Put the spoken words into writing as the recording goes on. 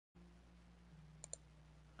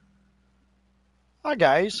Hi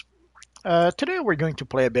guys, today we're going to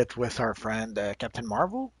play a bit with our friend Captain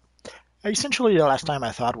Marvel. Essentially, the last time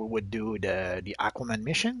I thought we would do the Aquaman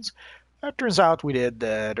missions. Turns out we did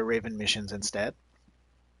the Raven missions instead.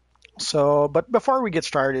 But before we get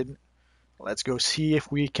started, let's go see if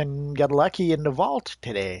we can get lucky in the vault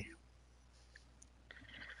today.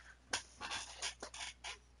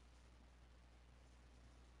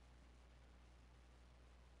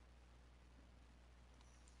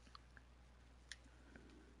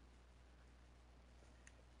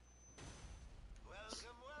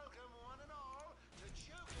 Welcome, welcome, one and all, to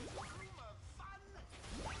Joker's Room of Fun,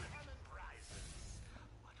 Mayhem, and Prizes.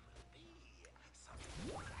 What will it be? Something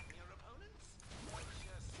to flatten your opponents? Or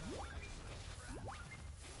just some nice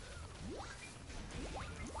little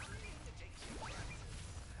free to take your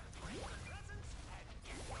chances? Bring the presents and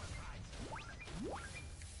get your prizes.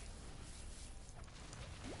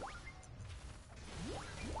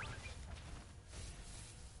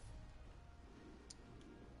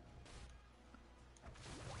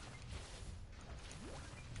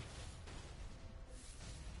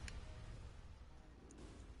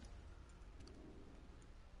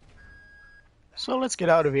 So let's get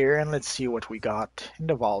out of here and let's see what we got in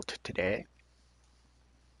the vault today.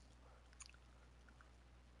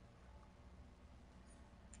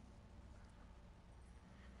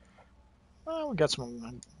 We got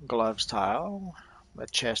some glove style, a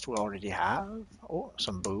chest we already have, oh,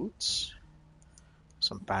 some boots.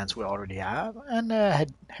 Some pants we already have, and a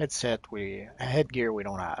headgear we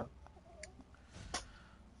don't have.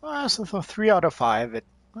 So for 3 out of 5,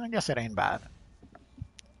 I guess it ain't bad.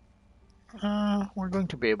 We're going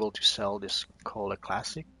to be able to sell this Cola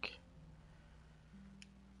Classic.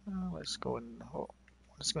 Let's go and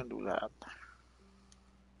do that.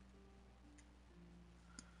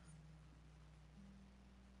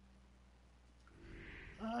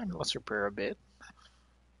 And let's repair a bit.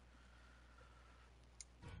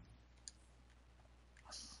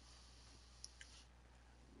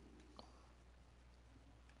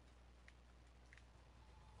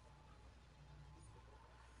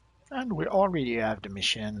 And we already have the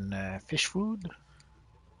mission fish food.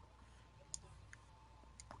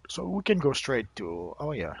 So we can go straight to,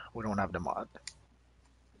 oh yeah, we don't have the mod.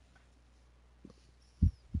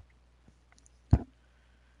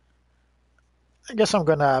 I guess I'm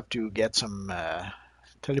gonna have to get some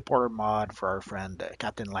teleporter mod for our friend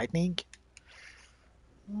Captain Lightning.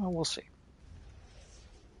 We'll see.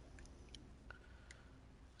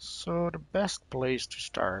 So the best place to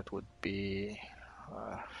start would be,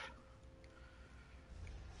 uh,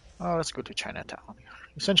 let's go to Chinatown.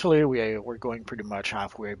 Essentially, we're going pretty much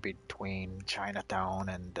halfway between Chinatown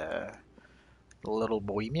and Little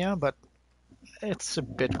Bohemia, but it's a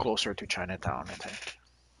bit closer to Chinatown, I think.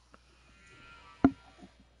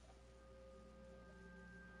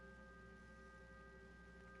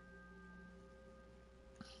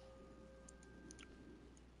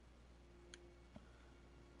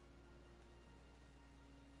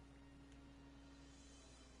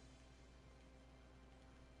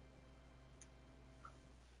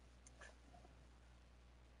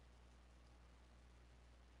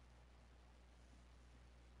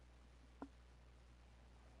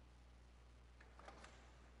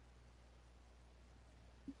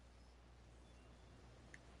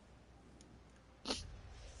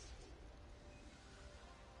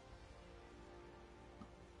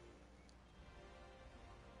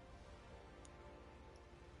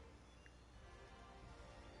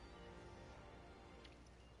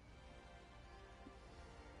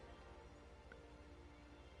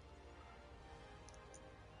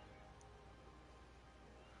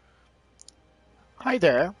 Hi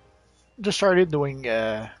there. Just started doing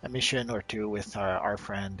a mission or two with our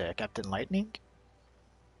friend Captain Lightning.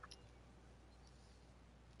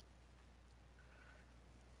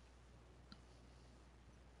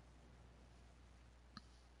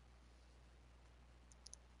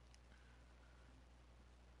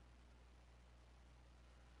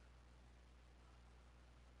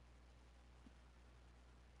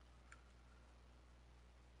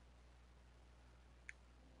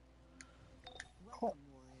 Oh,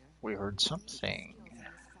 we heard something.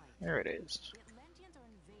 There it is.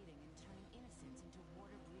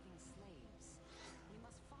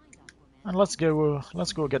 And let's go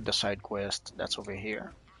get the side quest that's over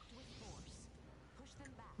here.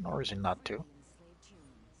 No reason not to.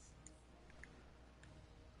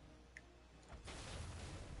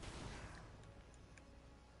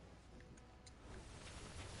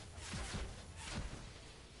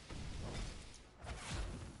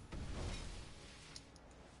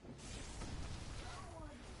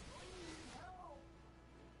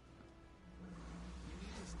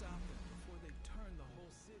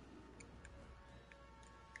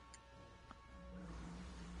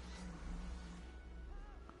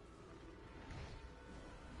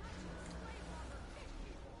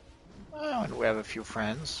 Oh, and we have a few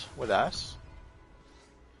friends with us,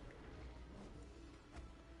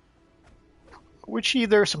 which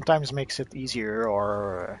either sometimes makes it easier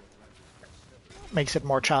or makes it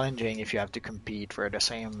more challenging if you have to compete for the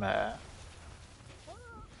same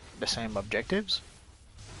objectives.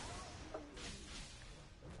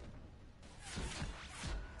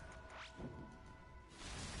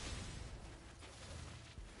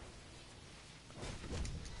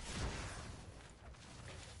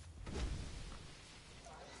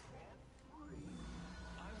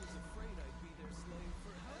 I was afraid I'd be their slave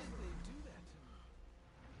for how did they do that to me?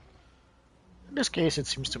 In this case, it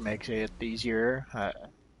seems to make it easier.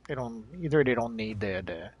 They don't need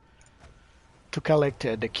the to collect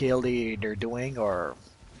the kill they're doing, or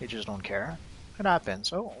they just don't care. It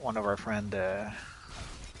happens. Oh, one of our friend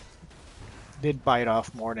did bite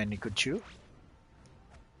off more than he could chew.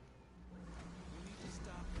 We need to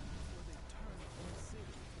stop them before they turn the whole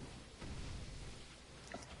city.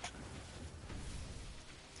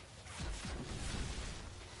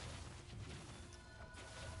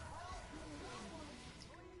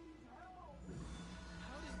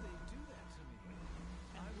 How did they do that to me?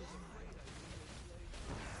 I was afraid I'd be their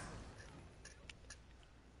slave forever.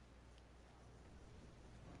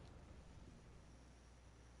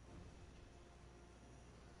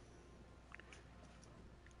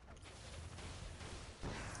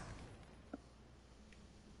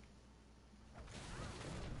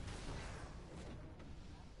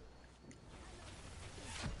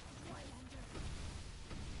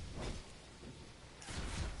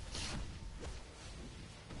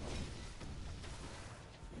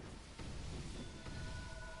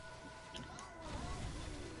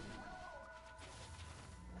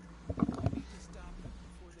 We need to stop them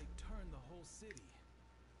before they turn the whole city.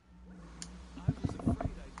 I was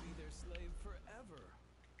afraid I'd be their slave forever.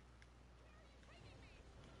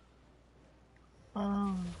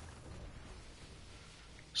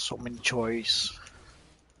 So many choice.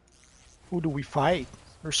 Who do we fight?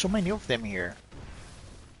 There's so many of them here.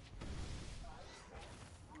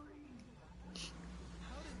 How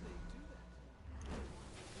did they do that to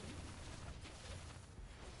me?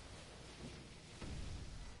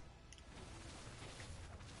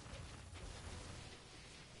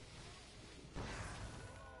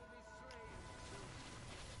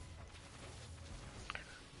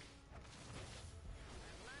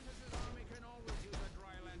 Atlantis' army can always use a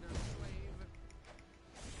Drylander slave.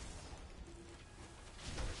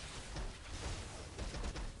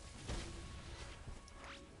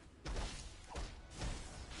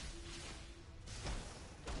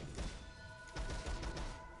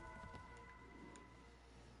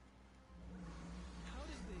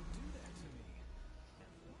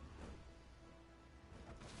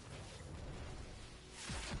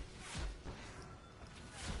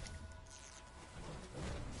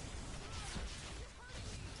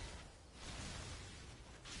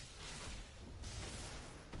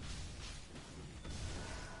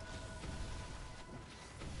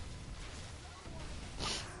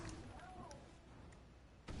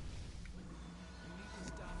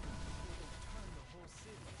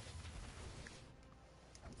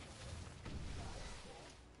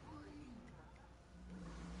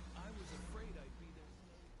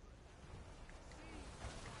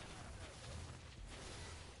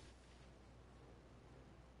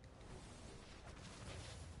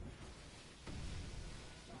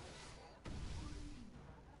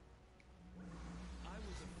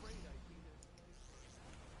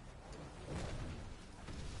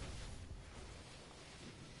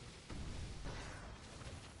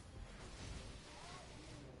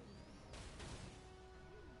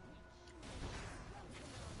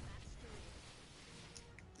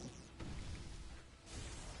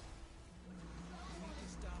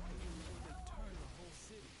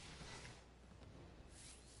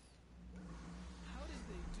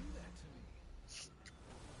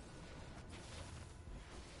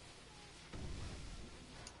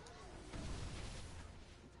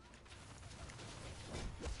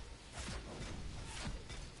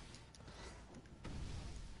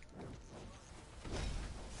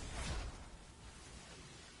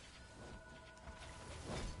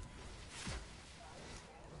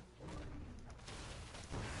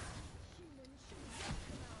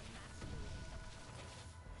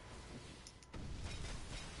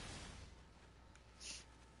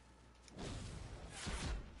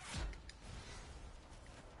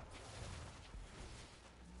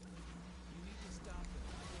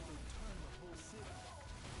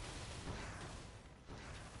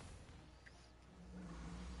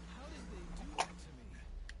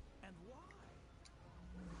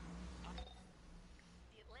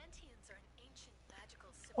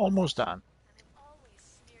 Almost done. And they've always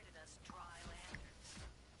sneered at us dry landers.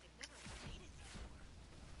 They've never made it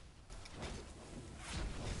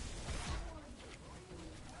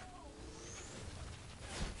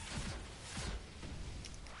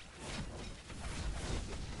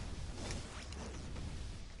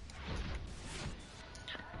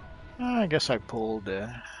before. I guess I pulled.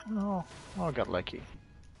 Oh, I got lucky.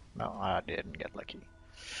 No, I didn't get lucky.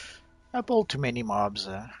 I pulled too many mobs.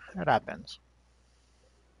 It happens.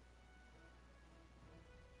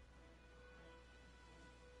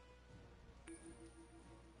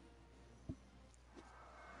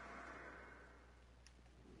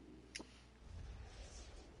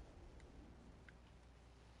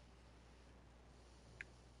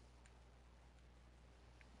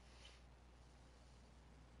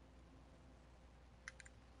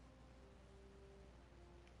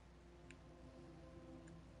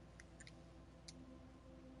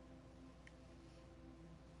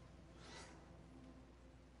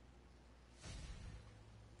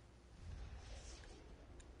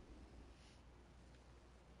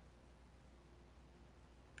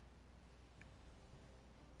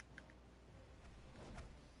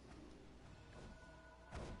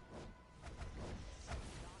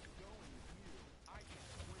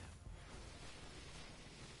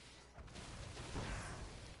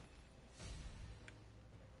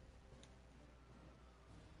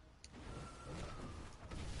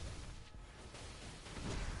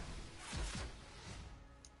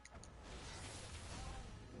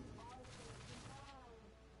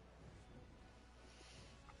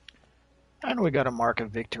 And we got a mark of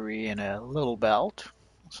victory and a little belt.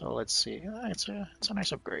 So let's see. It's a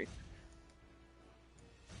nice upgrade.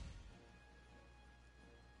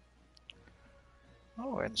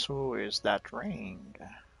 Oh, and so is that ring.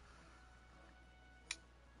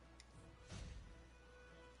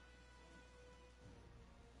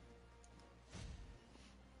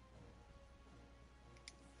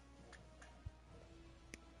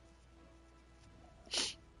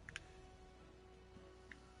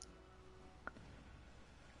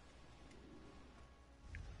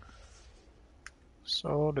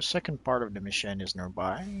 So the second part of the mission is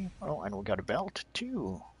nearby. Oh, and we got a belt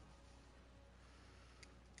too.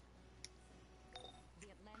 The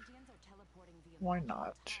Atlanteans are teleporting via Why multiple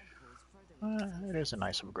not? tide pools further into It is a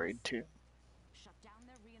nice Zone. upgrade too. Shut down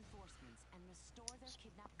their reinforcements and restore their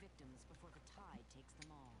kidnapped victims before the tide takes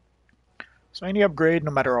them all. So any upgrade, no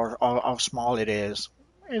matter how small it is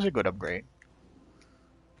a good upgrade.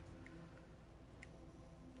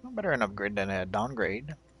 No better an upgrade than a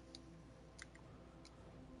downgrade.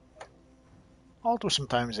 Although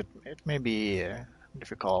sometimes it may be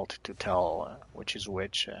difficult to tell which is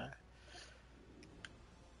which.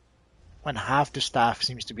 When half the staff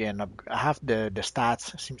seems to be half the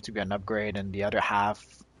stats seems to be an upgrade, and the other half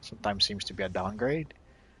sometimes seems to be a downgrade.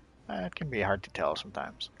 It can be hard to tell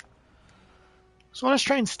sometimes. So let's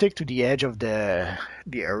try and stick to the edge of the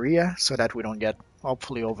area so that we don't get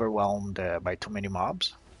hopefully overwhelmed by too many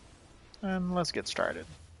mobs. And let's get started.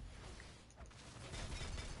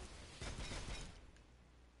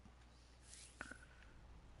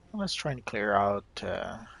 Let's try and clear out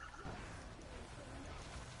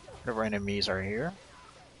whatever enemies are here,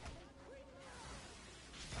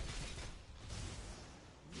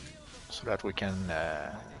 so that we can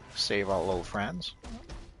save our little friends.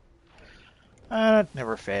 It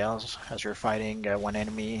never fails. As you're fighting one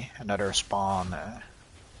enemy, another spawn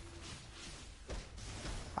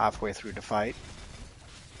halfway through the fight.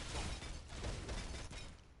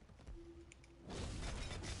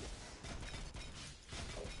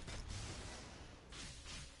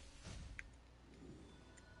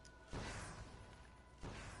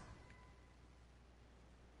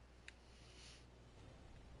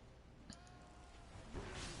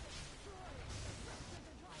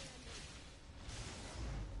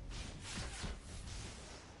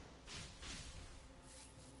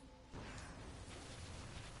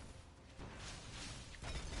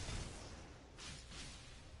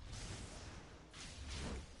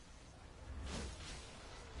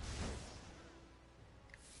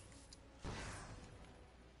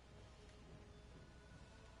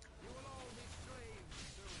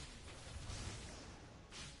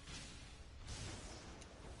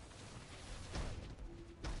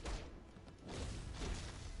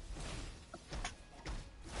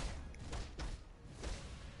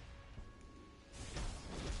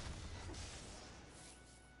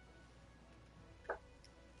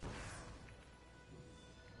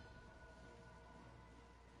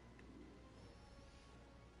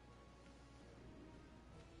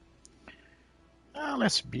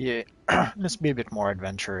 Let's be let's be a bit more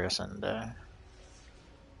adventurous and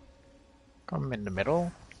Come in the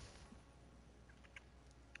middle.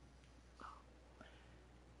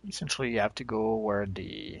 Essentially, you have to go where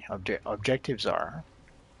the objectives are.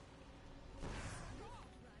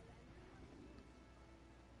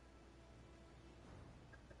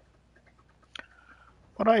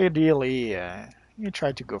 But ideally, you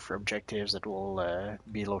try to go for objectives that will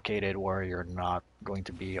be located where you're not going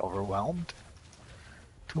to be overwhelmed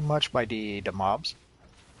too much by the mobs,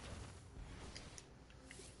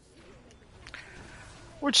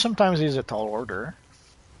 which sometimes is a tall order.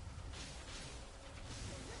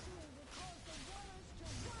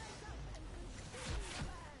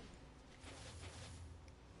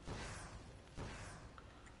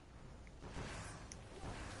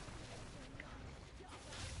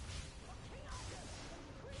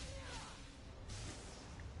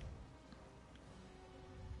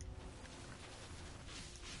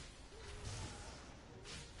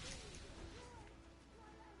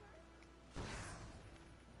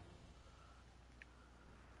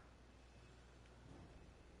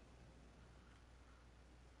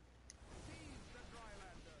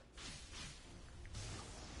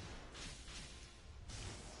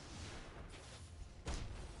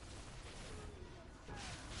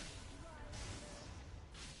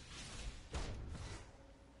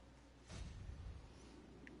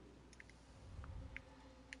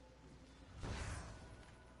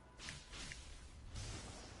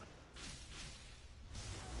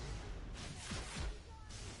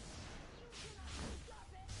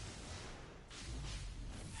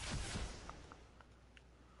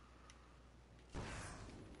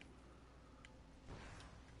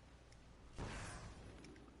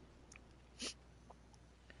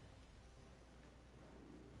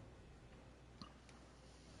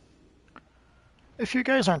 If you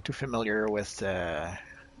guys aren't too familiar with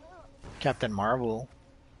Captain Marvel,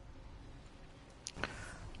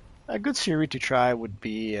 a good series to try would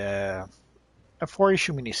be a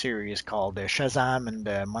four-issue miniseries called Shazam and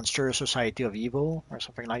the Monster Society of Evil, or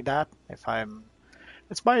something like that.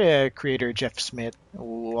 It's by creator Jeff Smith,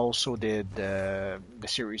 who also did the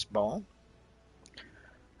series Bone,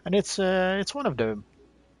 and it's one of the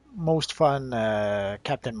most fun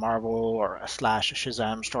Captain Marvel or slash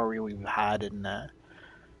Shazam story we've had in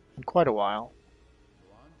quite a while.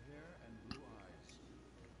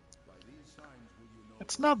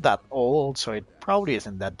 It's not that old, so it probably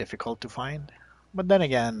isn't that difficult to find. But then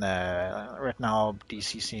again, right now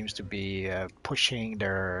DC seems to be pushing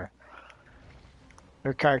their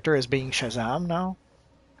character as being Shazam now.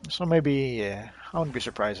 So maybe I wouldn't be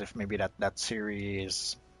surprised if maybe that series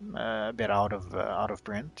is a bit out of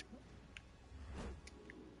print.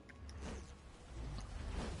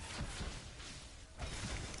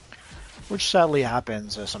 Which sadly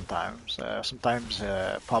happens sometimes. Sometimes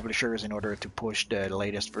publishers, in order to push the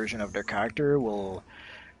latest version of their character, will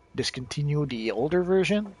discontinue the older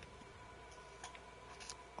version.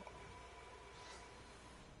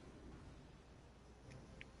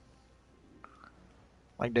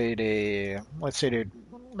 Like they let's say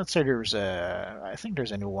there's a I think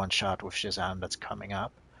there's a new one shot with Shazam that's coming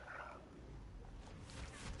up.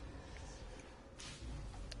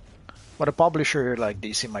 But a publisher like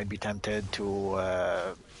DC might be tempted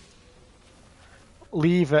to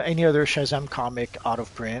leave any other Shazam comic out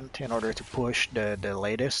of print in order to push the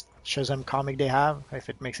latest Shazam comic they have, if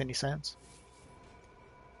it makes any sense.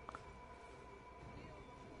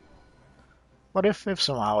 But if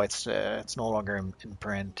somehow it's no longer in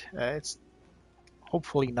print, it's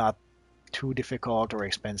hopefully not too difficult or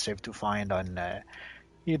expensive to find on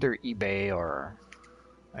either eBay or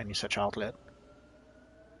any such outlet.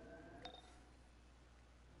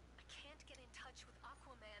 I can't get in touch with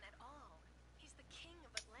Aquaman at all. He's the king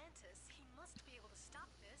of Atlantis. He must be able to stop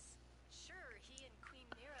this. Sure, he and Queen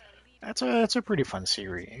Mira lead. It's a pretty fun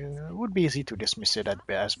series. It would be easy to dismiss it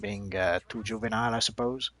as being too juvenile, I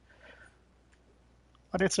suppose.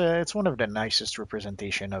 But it's one of the nicest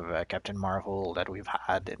representation of Captain Marvel that we've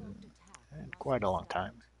had in quite a long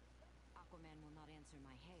time. Aquaman will not answer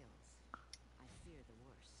my hails. I fear the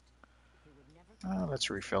worst. He would never Let's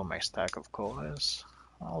refill my stack of colas.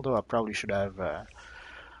 Although I probably should have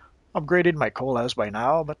upgraded my colas by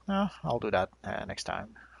now, but I'll do that next time.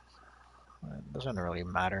 It doesn't really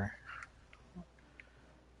matter.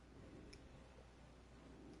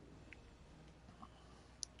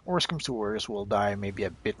 Worst comes to worst, we'll die maybe a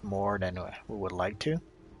bit more than we would like to,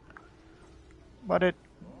 but it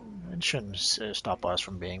shouldn't stop us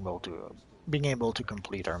from being able to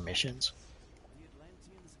complete our missions.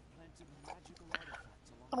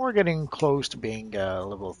 And we're getting close to being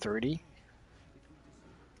level 30.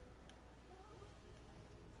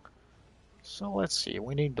 So let's see,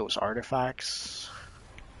 we need those artifacts.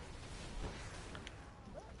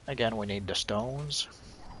 Again, we need the stones.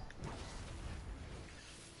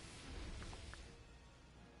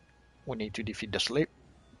 We need to defeat the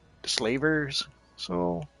slavers.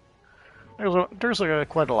 So there's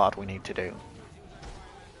quite a lot we need to do.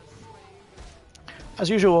 As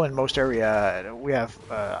usual in most area, we have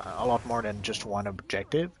a lot more than just one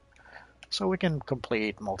objective, so we can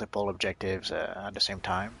complete multiple objectives at the same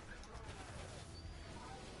time.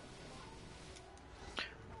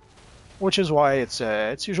 Which is why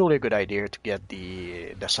it's usually a good idea to get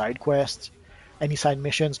the side quests, any side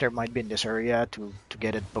missions there might be in this area to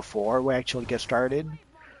get it before we actually get started,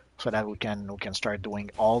 so that we can start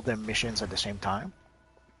doing all the missions at the same time.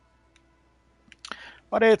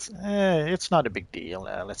 But it's not a big deal.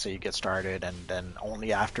 Let's say you get started and then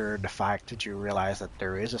only after the fact that you realize that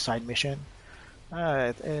there is a side mission.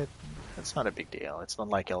 It's not a big deal. It's not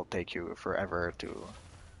like it'll take you forever to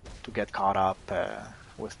get caught up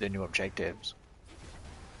with the new objectives.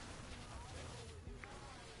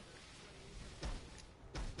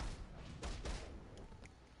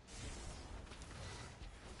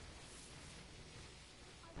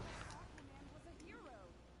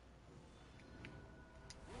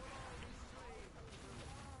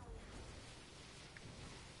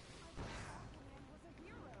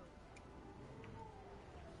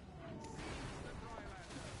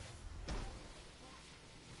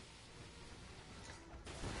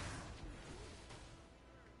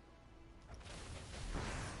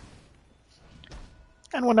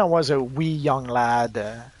 And when I was a wee young lad,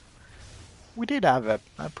 we did have a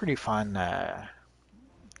pretty fun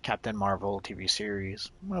Captain Marvel TV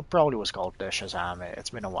series. Well, probably was called Shazam. It's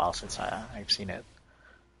been a while since I've seen it.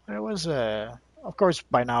 But it was, of course,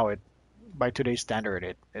 by now by today's standard,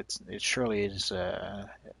 it surely is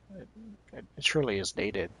it surely is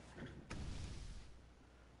dated.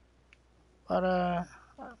 But at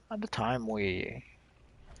the time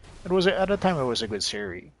at the time it was a good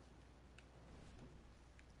series.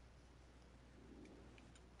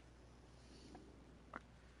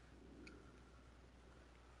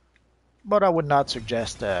 But I would not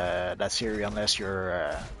suggest that series unless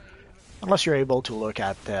you're able to look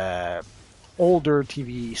at older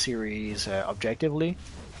TV series objectively.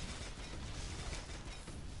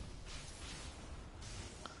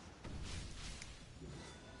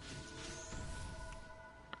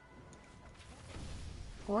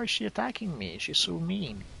 Why is she attacking me? She's so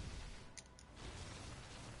mean.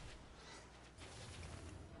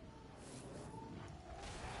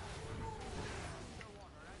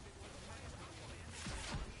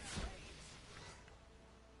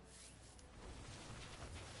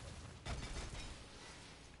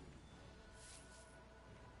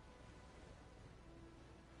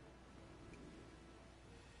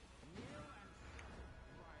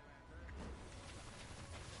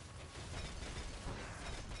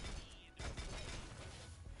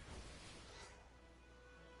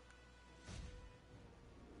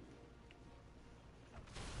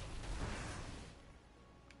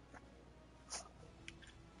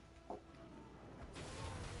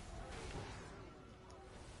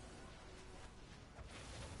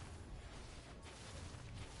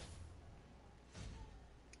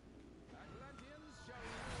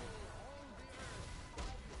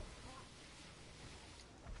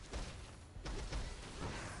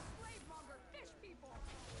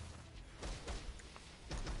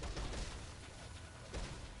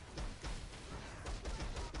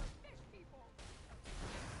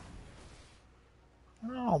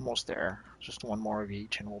 Almost there. Just one more of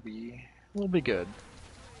each, and we'll be good.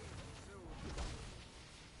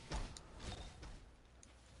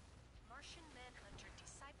 Martian Manhunter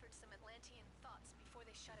deciphered some Atlantean thoughts before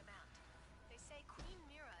they shut him out. They say Queen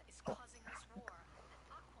Mira is causing this war, and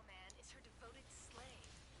Aquaman is her devoted slave.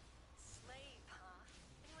 Slave, huh?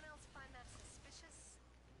 Anyone else find that suspicious?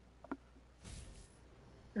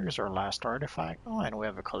 Here's our last artifact. Oh, and we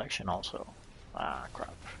have a collection also. Ah,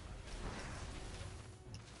 crap.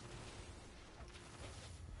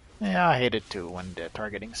 Yeah, I hate it too when the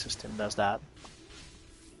targeting system does that.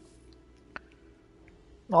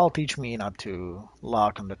 I'll teach me not to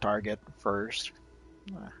lock on the target first.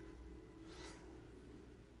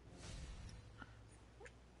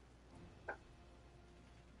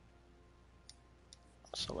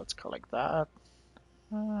 So let's collect that.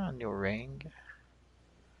 New ring.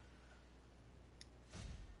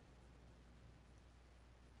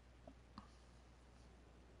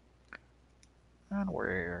 And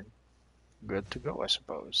we're good to go, I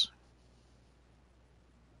suppose.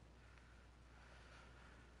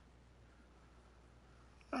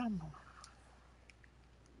 Um,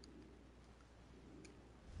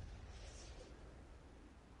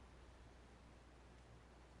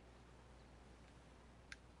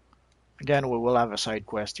 Again, we will have a side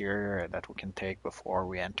quest here that we can take before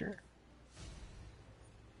we enter.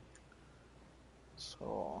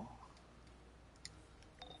 So,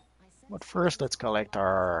 I but sense first, let's collect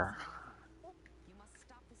our you must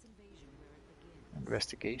stop this invasion where it begins.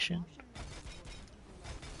 investigation. Martian men will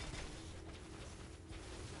hunt evil legends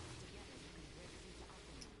from the shadows. Together you can break through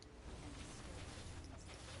to Aquaman and restore balance.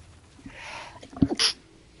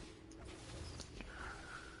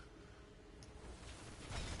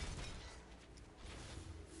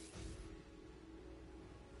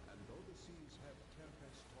 And though the seas have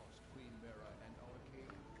tempest-tossed Queen Mera and our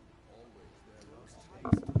king, always there Those lies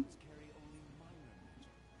tide stones carry only minor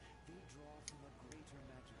magic. They draw from a greater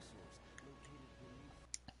magic source located beneath.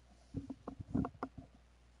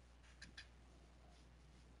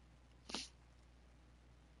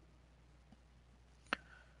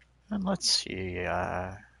 And let's see.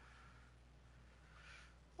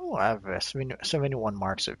 Oh, I have 71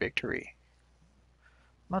 marks of victory.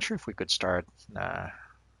 Not sure if we could start. I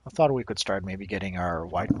thought we could start maybe getting our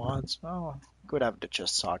white mods. Oh, could have the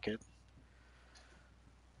chest socket.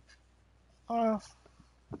 Uh,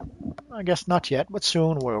 I guess not yet, but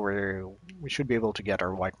soon we should be able to get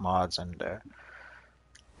our white mods and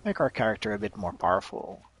make our character a bit more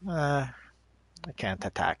powerful. I can't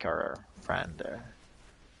attack our friend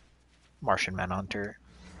Martian Manhunter.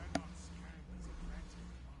 cannot stand as Atlantic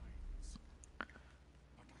mines. But I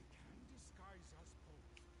can disguise us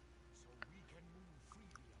both, so we can move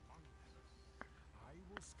freely among them. I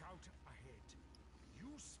will scout ahead.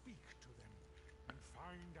 You speak to them and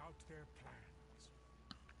find out their plans.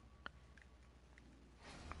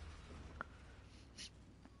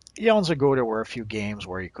 Eons ago, there were a few games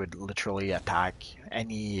where you could literally attack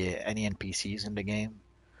any NPCs in the game.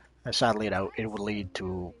 Sadly, it would lead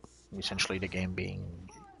to essentially the game being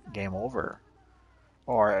game over.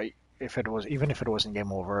 Or if it was even if it wasn't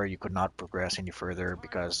game over, you could not progress any further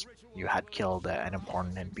because you had killed an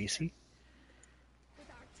important NPC. With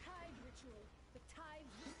our tide ritual, the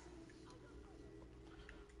tides.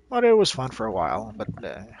 But it was fun for a while. But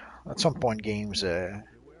at some point, games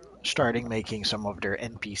starting making some of their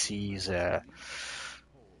NPCs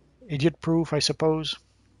idiot-proof, I suppose,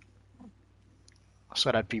 so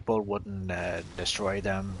that people wouldn't destroy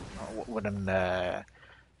them, wouldn't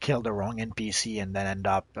kill the wrong NPC, and then end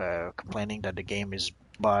up complaining that the game is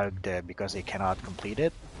bugged because they cannot complete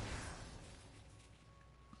it.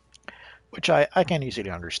 Which I can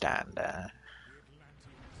easily understand.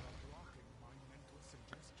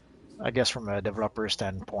 I guess from a developer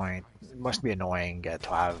standpoint, it must be annoying to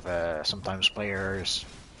have sometimes players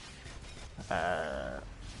uh,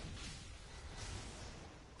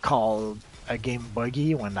 call a game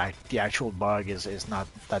buggy when the actual bug is not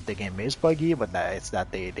that the game is buggy, but that it's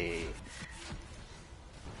that they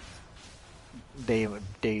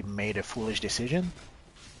they made a foolish decision.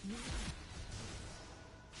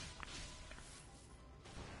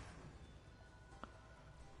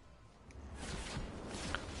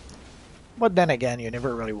 But then again, you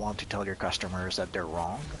never really want to tell your customers that they're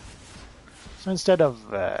wrong. So instead of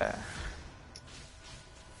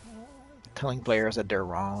telling players that they're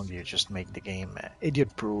wrong, you just make the game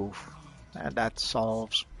idiot-proof, and that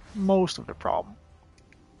solves most of the problem.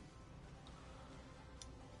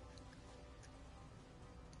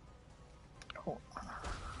 Oh.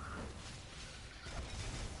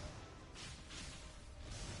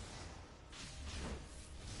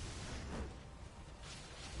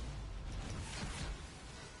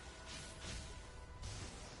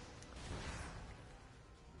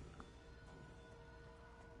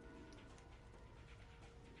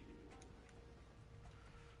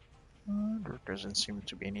 There doesn't seem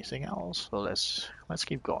to be anything else, so let's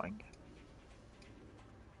keep going.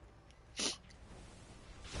 Feel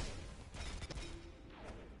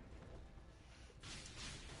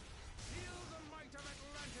the might of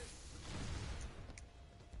Atlantis!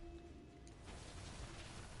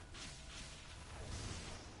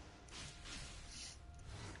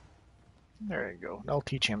 There you go. I'll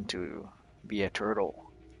teach him to be a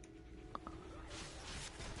turtle.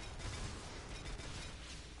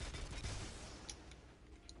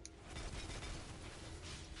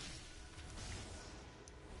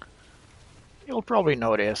 You'll probably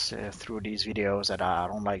notice through these videos that I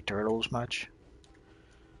don't like turtles much.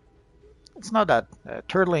 It's not that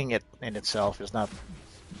turtling it in itself is not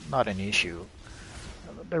an issue.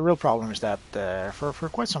 The real problem is that for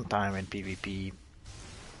quite some time in PvP,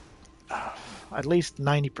 at least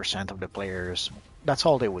 90% of the players, that's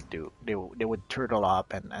all they would do. They would turtle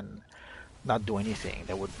up and not do anything.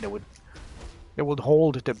 They would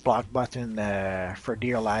hold the block button for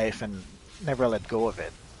dear life and never let go of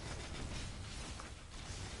it.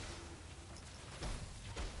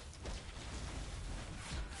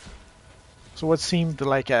 So what seemed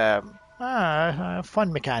like a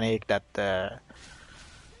fun mechanic that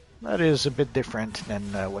is a bit different than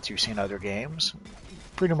what you see in other games,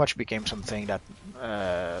 pretty much became something that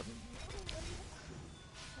uh,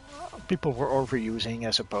 people were overusing,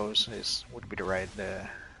 I suppose, is would be the right,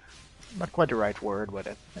 not quite the right word,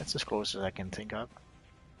 but it's as close as I can think of.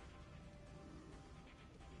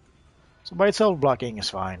 So by itself, blocking is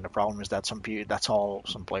fine. The problem is that that's all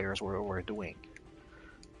some players were doing.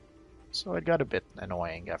 So it got a bit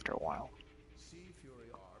annoying after a while. Sea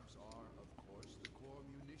Fury Arbs are, of course, the core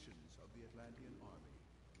munitions of the Atlantean army.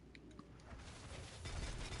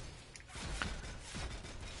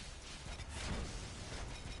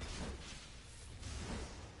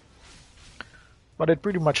 But it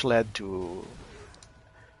pretty much led to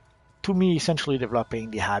me essentially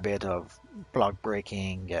developing the habit of block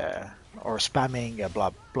breaking or spamming a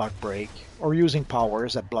block break or using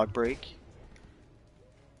powers at block break.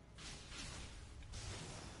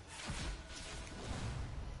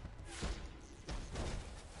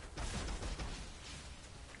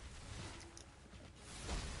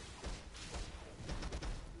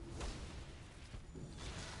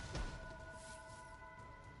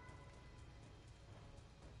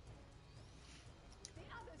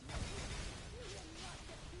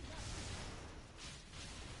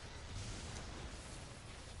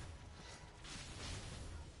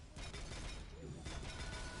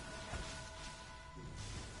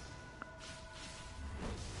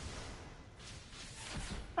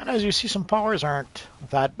 And as you see, some powers aren't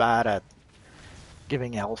that bad at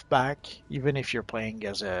giving health back, even if you're playing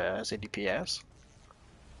as a DPS.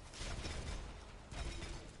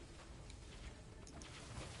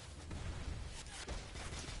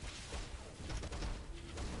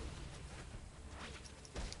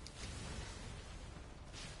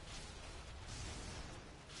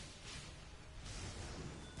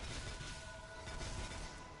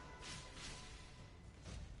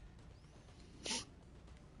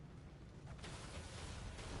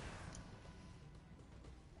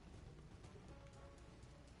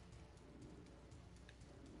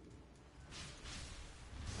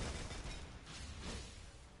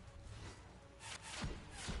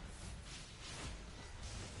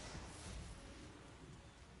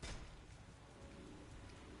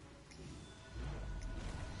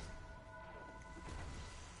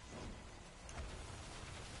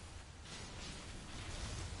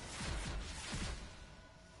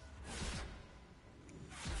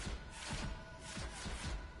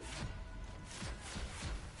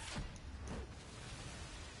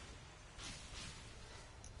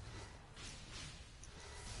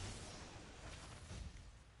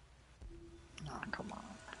 Oh, come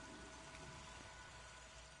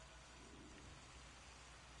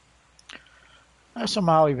on.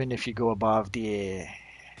 Somehow, even if you go above the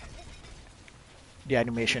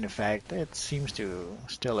animation effect, it seems to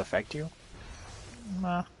still affect you.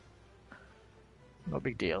 Nah, no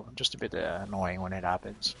big deal. Just a bit annoying when it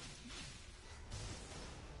happens.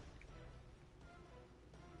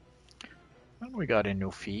 And we got a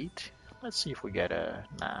new feat. Let's see if we get a...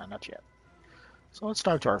 Nah, not yet. So let's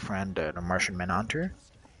talk to our friend, the Martian Manhunter.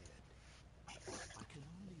 Just ahead. I can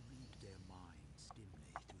only read their minds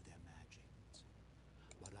dimly through their magics.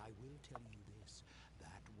 But I will tell you this,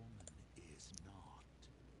 that woman is not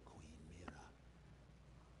Queen Mira.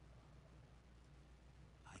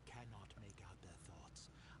 I cannot make out their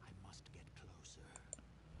thoughts. I must get closer.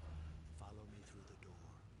 Follow me through the door.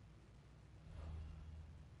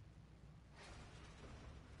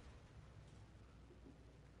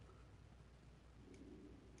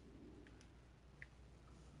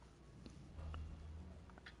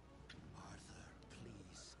 Arthur,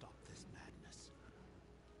 please stop this madness.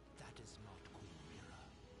 That is not Queen Mira.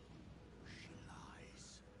 She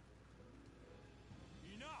lies.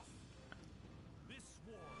 Enough! This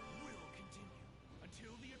war will continue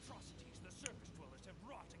until the atrocities the surface dwellers have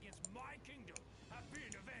wrought against my kingdom have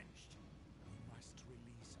been avenged. We must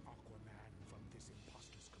release Aquaman from this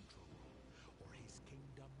impostor's control, or his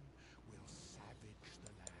kingdom will savage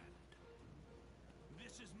the land.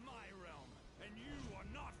 This is my realm, and you are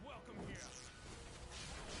not welcome here.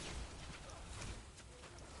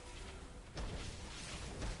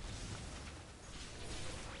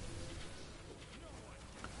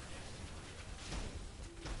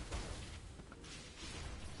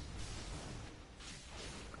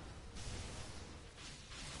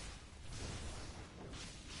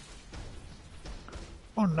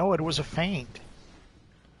 Oh no, it was a feint.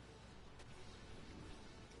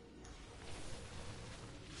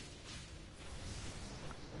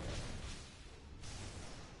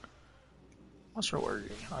 What's your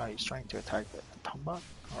word? He's trying to attack the Tomba?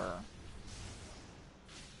 Or...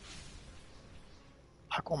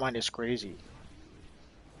 Aquaman is crazy.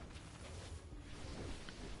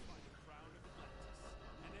 By the crown of Atlantis,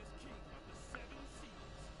 and as king of the seven seas,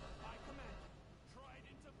 I command you,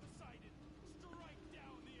 trident of Poseidon, strike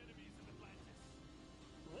down the enemies of Atlantis.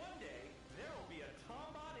 One day, there will be a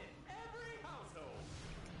tombot in every household.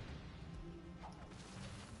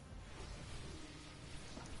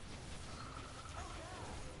 Oh yeah,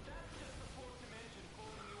 that's just the fourth dimension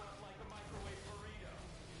pulling you up like a microwave burrito.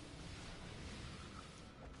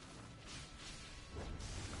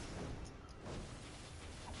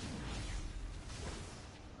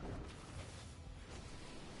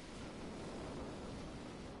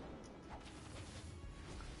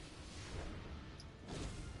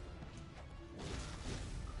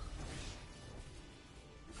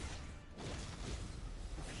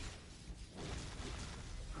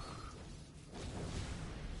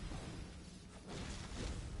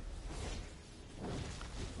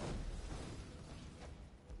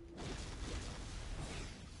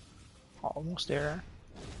 Almost there.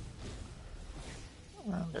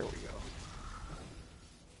 And there we go.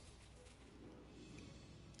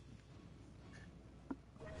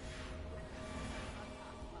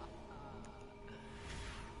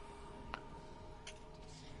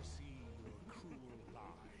 Circe, your cruel lie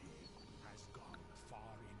has gone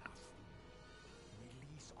far enough.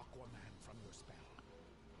 Release Aquaman from your spell.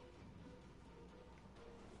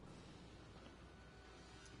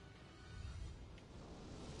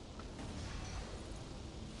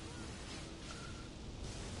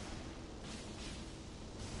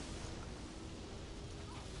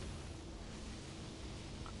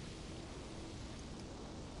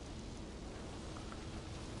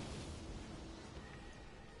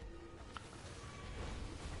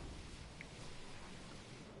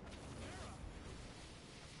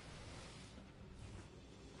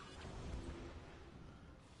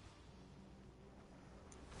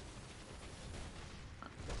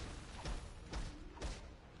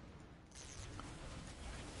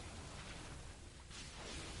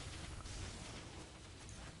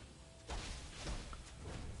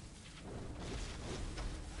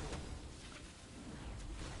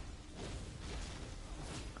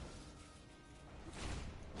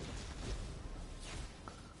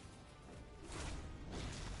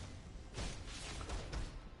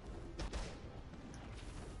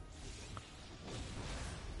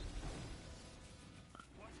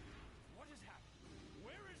 What has happened?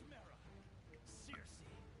 Where is Mera? Circe,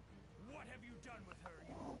 what have you done with her,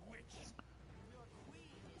 you witch? Your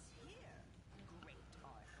queen is here, great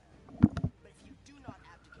Arthur. But if you do not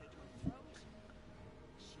abdicate your throat,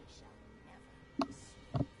 she shall never be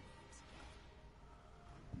sweet again.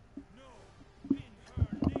 No! In her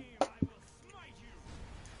name I will smite you!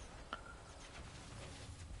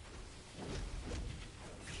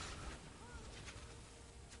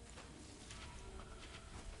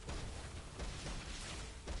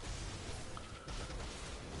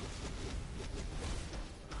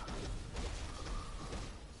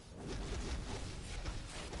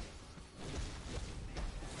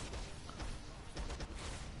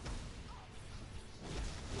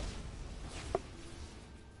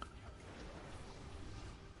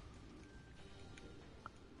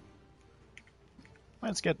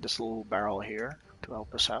 Let's get this little barrel here to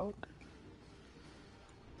help us out.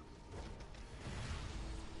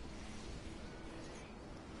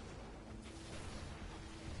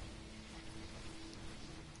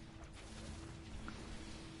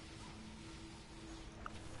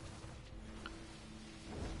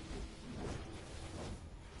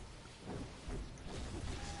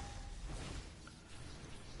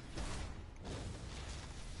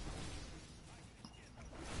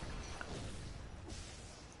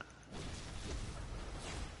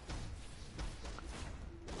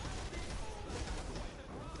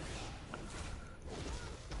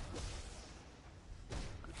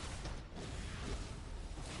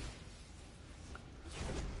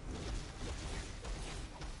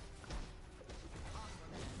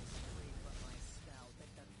 Aquaman is free from my spell, but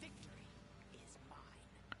the victory is mine.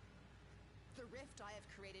 The rift I have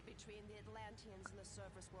created between the Atlanteans and the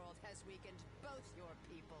surface world has weakened both your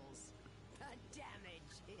peoples. The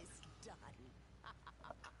damage is done.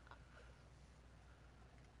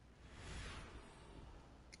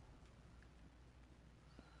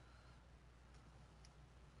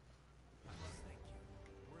 Thank you.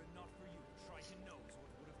 Were it not for you, Triton knows what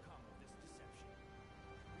would have come of this deception.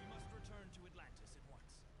 We must return to Atlantis at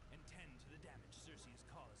once, and tend to the damage Circe has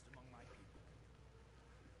caused among my people.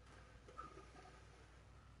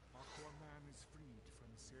 Aquaman is freed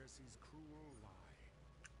from Circe's cruel lie.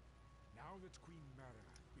 Now that Queen Mera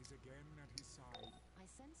is again at his side, I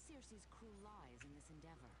sense Cersei's crew lies in this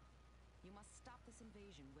endeavor. You must stop this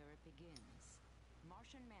invasion where it begins.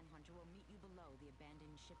 Martian Manhunter will meet you below the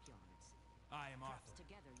abandoned shipyards. I am Perhaps Arthur,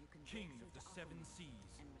 together you can King break of through the to Seven Aquaman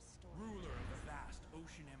Seas, and restore ruler of the justice. vast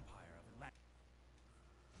ocean empire of Atlantis.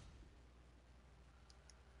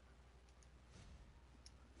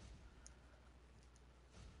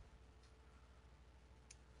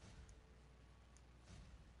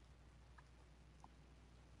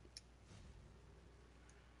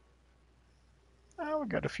 We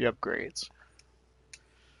got a few upgrades.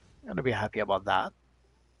 Gonna be happy about that.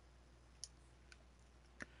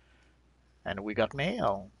 And we got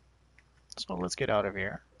mail. So let's get out of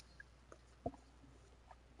here.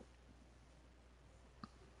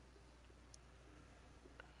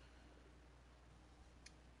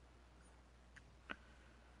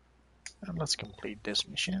 And let's complete this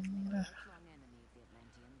mission. Lifelong enemy of the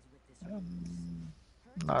Atlanteans with this ruse.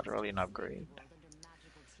 Her Not attempts really to an enslave upgrade. the world under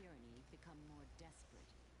magical tyranny become more desperate.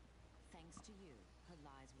 Thanks to you, her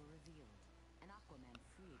lies were revealed, and Aquaman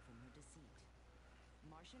freed from her deceit.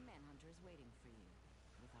 Martian Manhunter is waiting for you,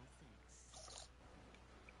 with our thanks.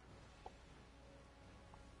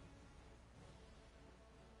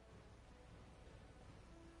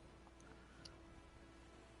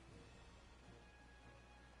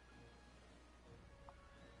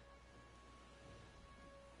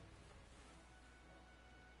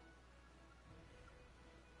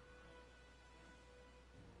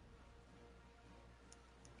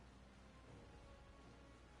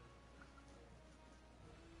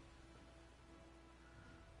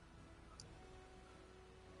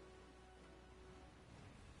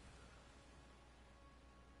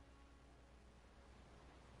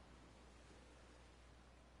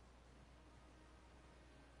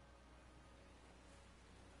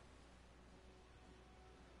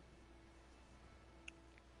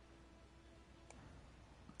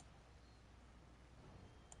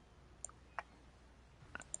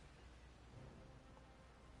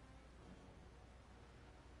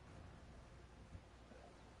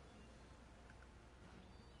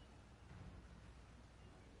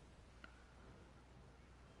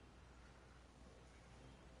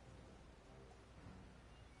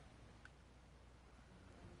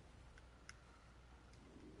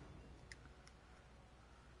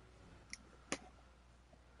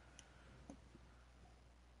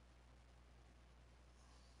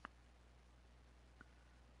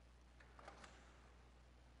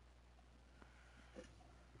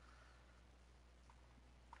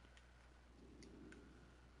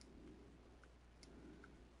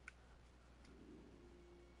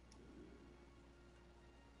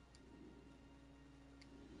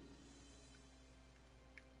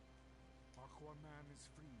 Aquaman is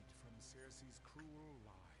freed from Cersei's cruel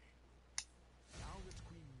lie. Now that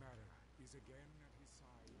Queen Mera is again at his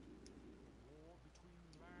side, the war between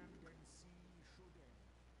land and sea should end.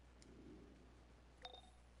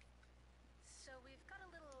 So we've got a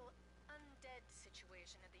little undead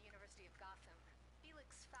situation at the University of Gotham.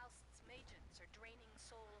 Felix Faust's magents are draining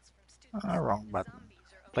souls from students, Wrong and the button.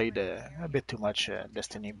 zombies are Played overrunning the a area. bit too much Talk to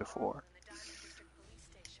Destiny Captain Marvel before. in the Diamond District Police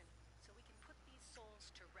Station, so we can put these souls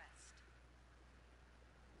to rest.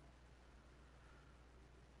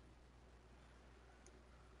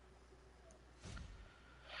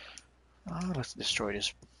 Let's destroy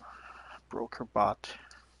this broker bot.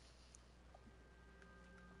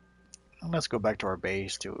 And let's go back to our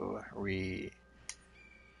base to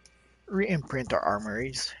re-imprint our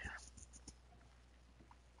armories.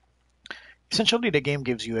 Essentially, the game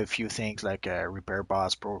gives you a few things like repair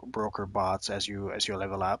bots, broker bots as you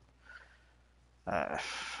level up. Uh,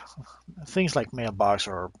 Things like mailbox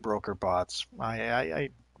or broker bots, I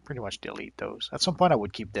pretty much delete those. At some point, I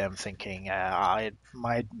would keep them, thinking it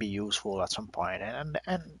might be useful at some point, and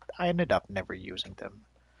I ended up never using them.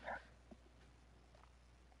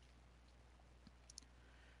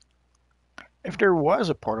 If there was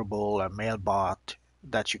a portable mailbot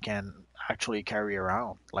that you can actually carry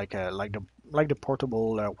around, like the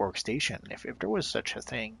portable workstation, if there was such a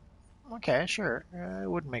thing, okay, sure, it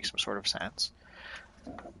would make some sort of sense.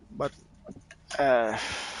 But uh,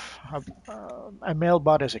 a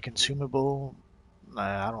mailbot as a consumable,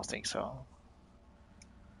 I don't think so.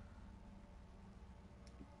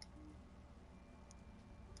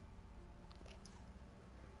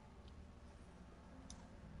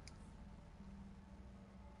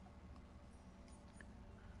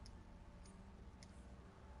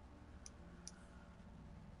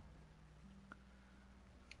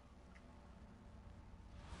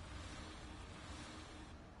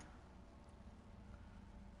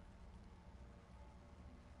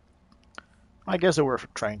 I guess they were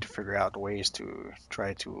trying to figure out ways to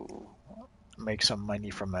try to make some money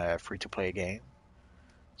from a free-to-play game.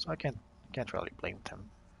 So I can't really blame them.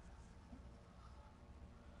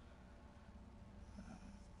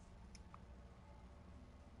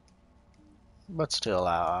 But still,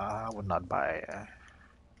 I would not buy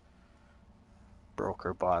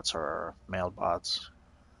broker bots or mail bots.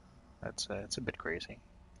 It's a bit crazy.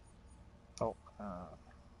 Oh,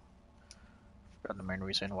 forgot the main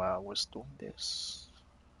reason why I was doing this.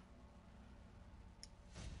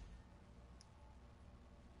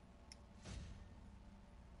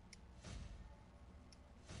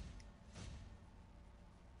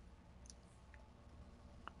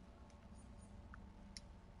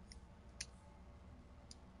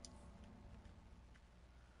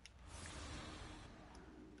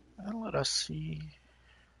 And let us see.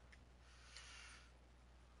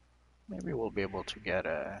 Maybe we'll be able to get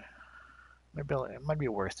a. Maybe it might be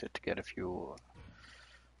worth it to get a few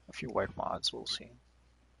white mods. We'll see.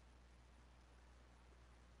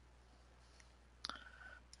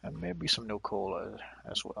 And maybe some no cola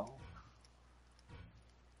as well.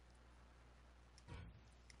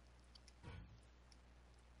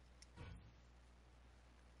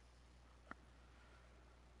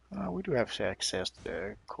 We do have access to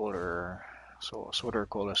the Kohler, so Soda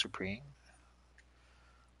Cola Supreme.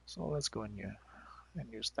 So let's go and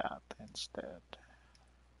use that instead.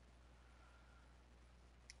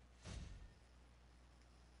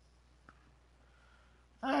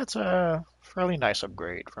 It's a fairly nice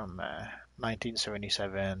upgrade from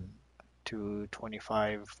 1977 to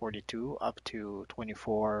 2542 up to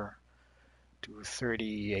 24 to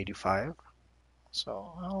 3085.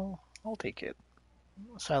 So I'll take it.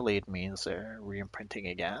 Sadly, it means they're re-imprinting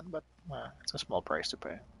again, but it's a small price to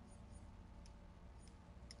pay.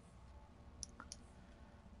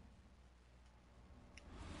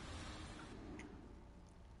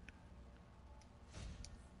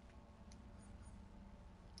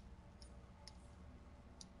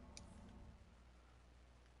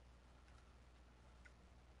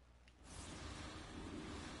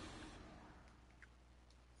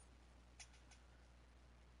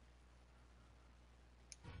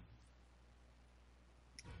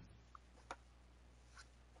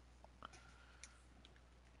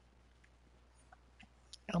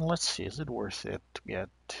 And let's see, is it worth it to get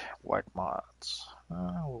white mods? We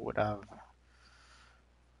would have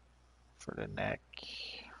for the neck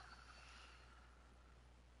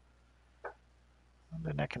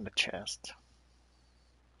and the chest.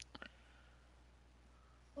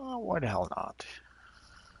 Oh, why the hell not?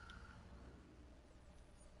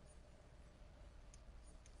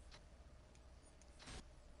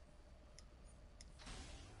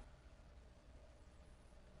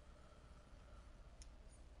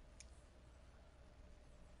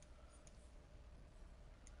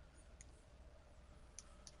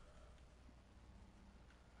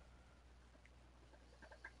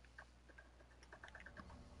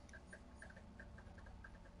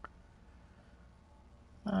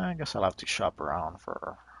 I guess I'll have to shop around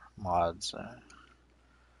for mods.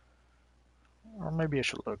 Or maybe I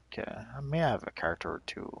should look. I may have a character or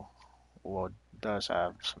two who does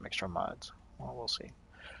have some extra mods. Well, we'll see.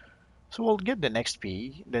 So we'll get the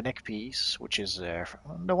neck piece, which is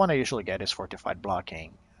the one I usually get is fortified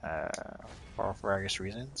blocking uh, for various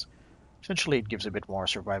reasons. Essentially, it gives a bit more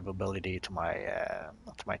survivability to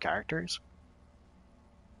my characters.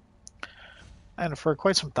 And for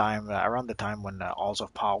quite some time, around the time when Alls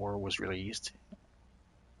of Power was released,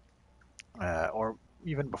 or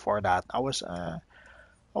even before that, I was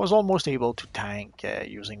almost able to tank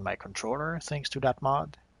using my controller thanks to that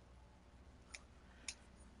mod.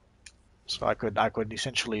 So I could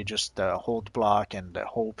essentially just hold block and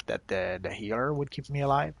hope that the healer would keep me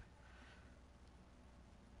alive.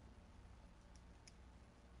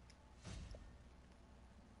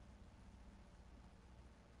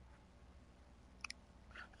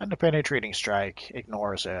 And the penetrating strike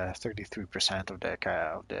ignores 33% of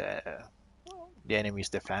the enemy's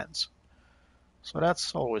defense. So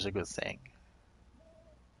that's always a good thing.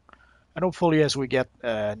 And hopefully, as we get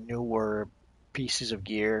newer pieces of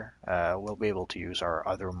gear, we'll be able to use our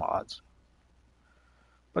other mods.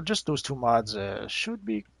 But just those two mods should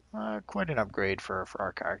be quite an upgrade for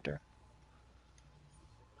our character.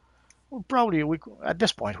 Well, probably at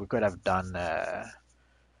this point we could have done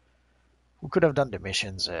the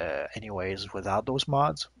missions anyways without those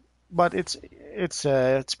mods. But it's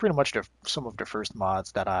pretty much some of the first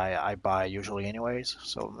mods that I buy usually anyways,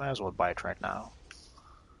 so might as well buy it right now.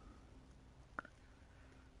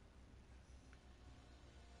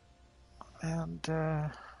 And I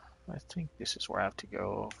think this is where I have to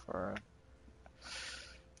go for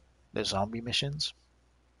the zombie missions.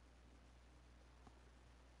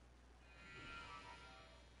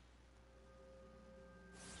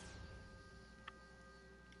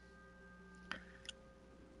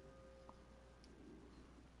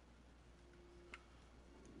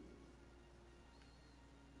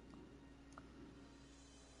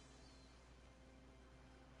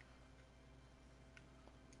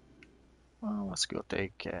 Well, let's go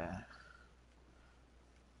take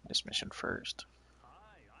this mission first.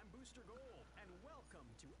 Hi, I'm Booster Gold, and welcome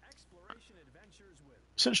to Exploration Adventures with.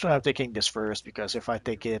 Essentially, I'm taking this first because if I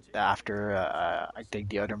take it after I take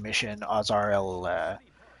the other mission, odds are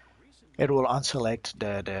it will unselect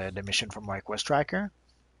the mission from my quest tracker.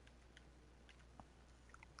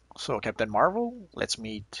 So Captain Marvel, let's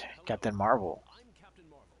meet Captain Marvel. I'm Captain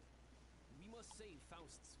Marvel. We must save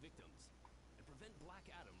Faust's victims and prevent Black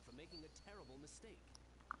Adam from making a terrible mistake.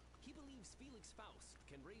 He believes Felix Faust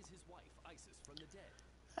can raise his wife, Isis, from the dead.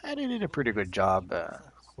 And he did a pretty good job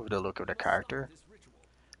with the look of the character.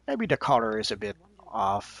 Maybe the color is a bit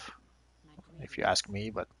off, if you ask me,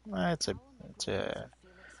 but it's a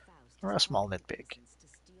small nitpick. To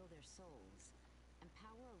steal their souls,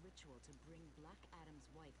 empower a ritual to bring Black Adam's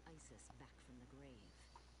wife Isis back from the grave.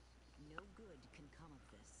 No good can come of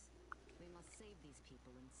this. We must save these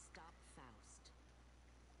people and stop Faust.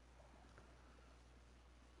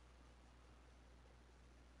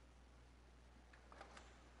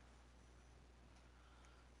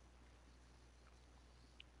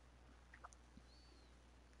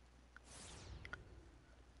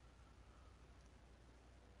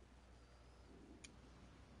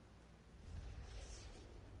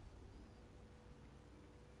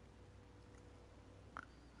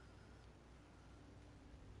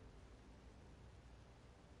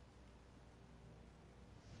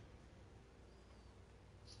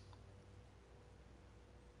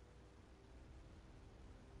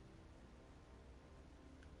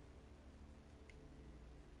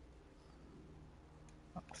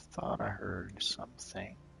 Thought I heard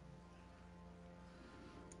something.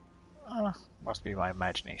 Must be my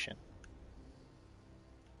imagination.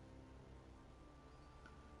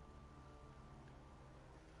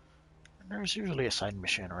 There's usually a side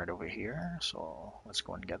mission right over here, so let's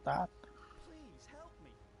go and get that. Please help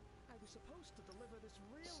me. I was supposed to deliver this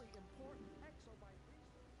really important exobyte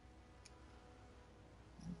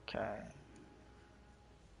research. Okay.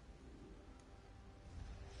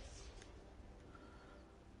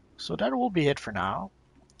 So that will be it for now.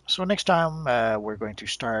 So next time we're going to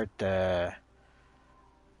start our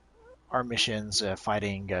missions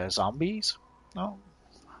fighting zombies. No,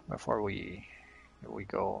 before we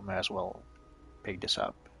go, may as well pick this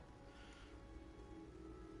up.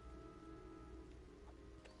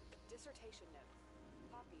 Dissertation note.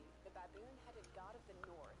 Poppy, the baboon-headed god of the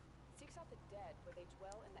north, seeks out the dead where they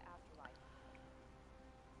dwell in the afterlife.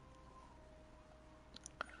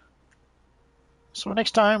 So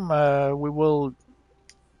next time we will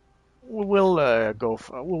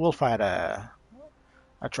fight a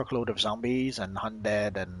truckload of zombies and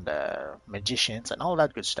undead and magicians and all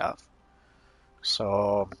that good stuff.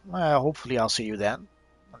 So hopefully I'll see you then.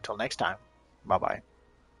 Until next time, bye bye.